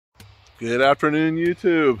Good afternoon,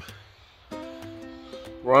 YouTube.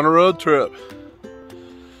 We're on a road trip.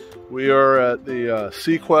 We are at the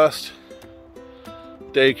Seaquest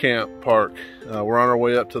Day Camp Park. We're on our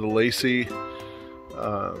way up to the Lacey,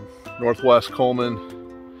 Northwest Coleman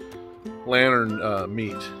Lantern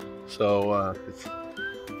meet. So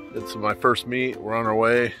it's my first meet. We're on our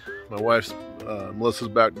way. My wife's Melissa's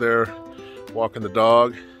back there walking the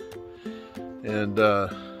dog, and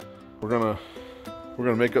we're gonna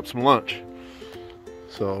make up some lunch.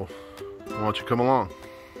 So why don't you come along?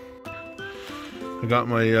 I got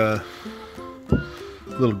my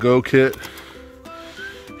little go kit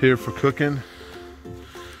here for cooking.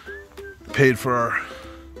 Paid for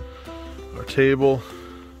our table.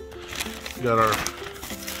 We got our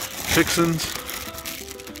fixins.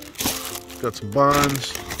 Got some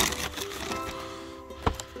buns,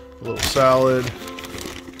 a little salad,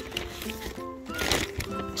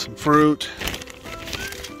 some fruit,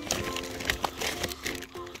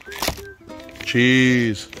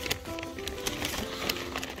 cheese,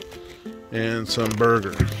 and some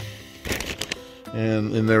burger.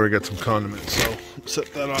 And in there we got some condiments. So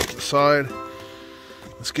set that off to the side.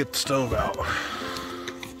 Let's get the stove out.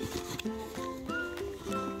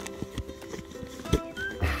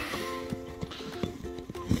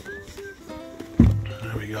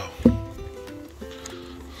 There we go.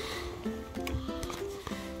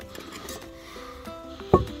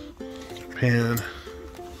 Pan.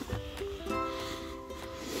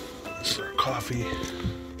 This is our coffee.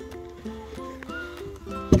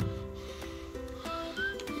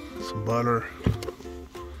 Some butter.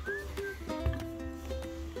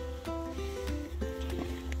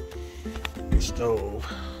 The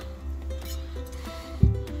stove.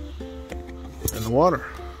 And the water.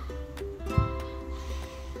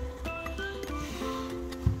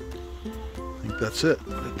 I think that's it.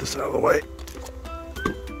 Get this out of the way.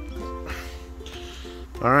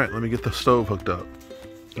 Alright, let me get the stove hooked up.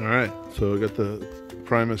 Alright, so I got the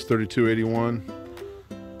Primus 3281.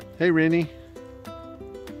 Hey, Rennie.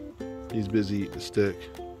 He's busy eating a stick.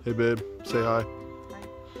 Hey, babe, say hi.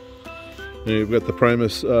 And you've got the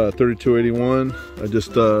Primus 3281. I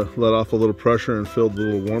just let off a little pressure and filled the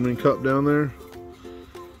little warming cup down there.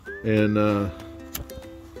 And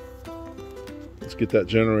let's get that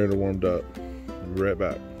generator warmed up. I'll be right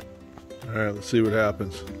back. Alright, let's see what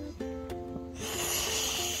happens.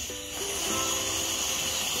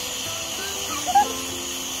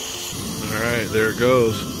 Alright, there it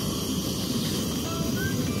goes.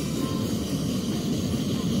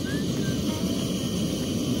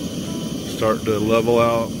 Starting to level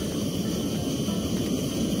out.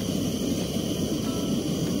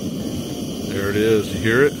 There it is. You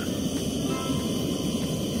hear it?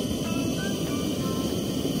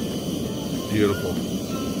 Beautiful.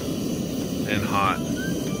 And hot.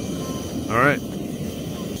 Alright.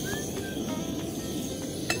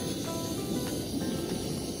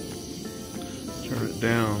 Turn it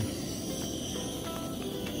down.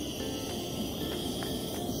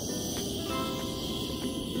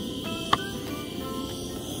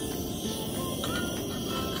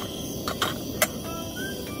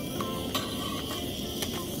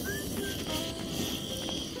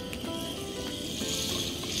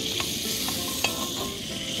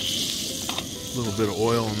 A little bit of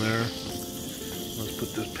oil in there. Let's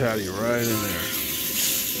put this patty right in there.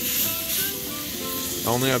 I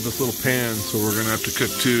only have this little pan, so we're gonna have to cook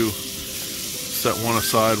two. Set one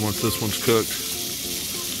aside once this one's cooked,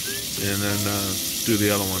 and then do the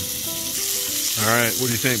other one. All right, what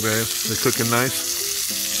do you think, babe? They cooking nice?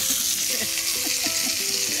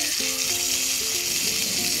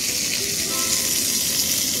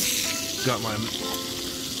 Got my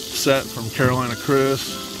set from Carolina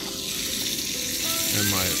Chris and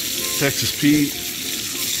my Texas Pete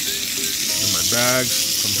and my bags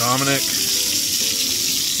from Dominic.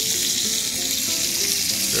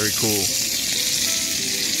 Very cool.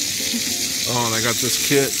 Oh, and I got this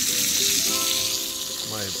kit,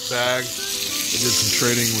 my bag. I did some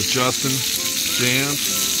trading with Justin Jams.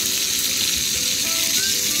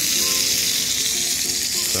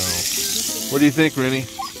 So, what do you think, Rennie?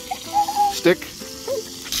 Stick?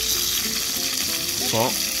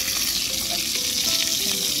 Salt?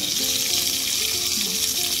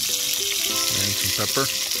 And some pepper.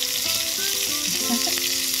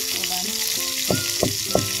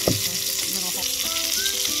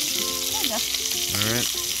 Alright.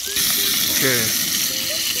 Okay.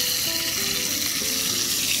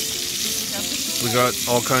 We got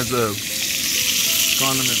all kinds of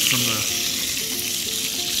condiments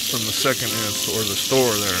from the second-hand store, or the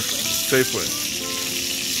store there, Safeway.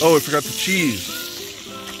 Oh, I forgot the cheese.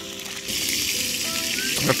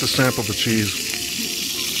 I have to sample the cheese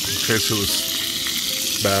in case it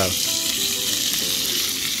was bad.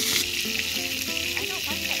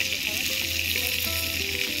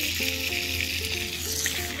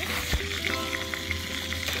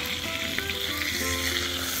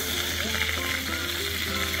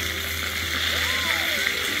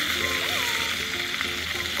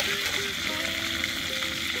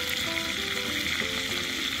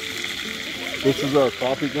 This is our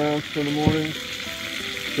coffee grounds for the morning.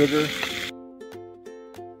 Sugar.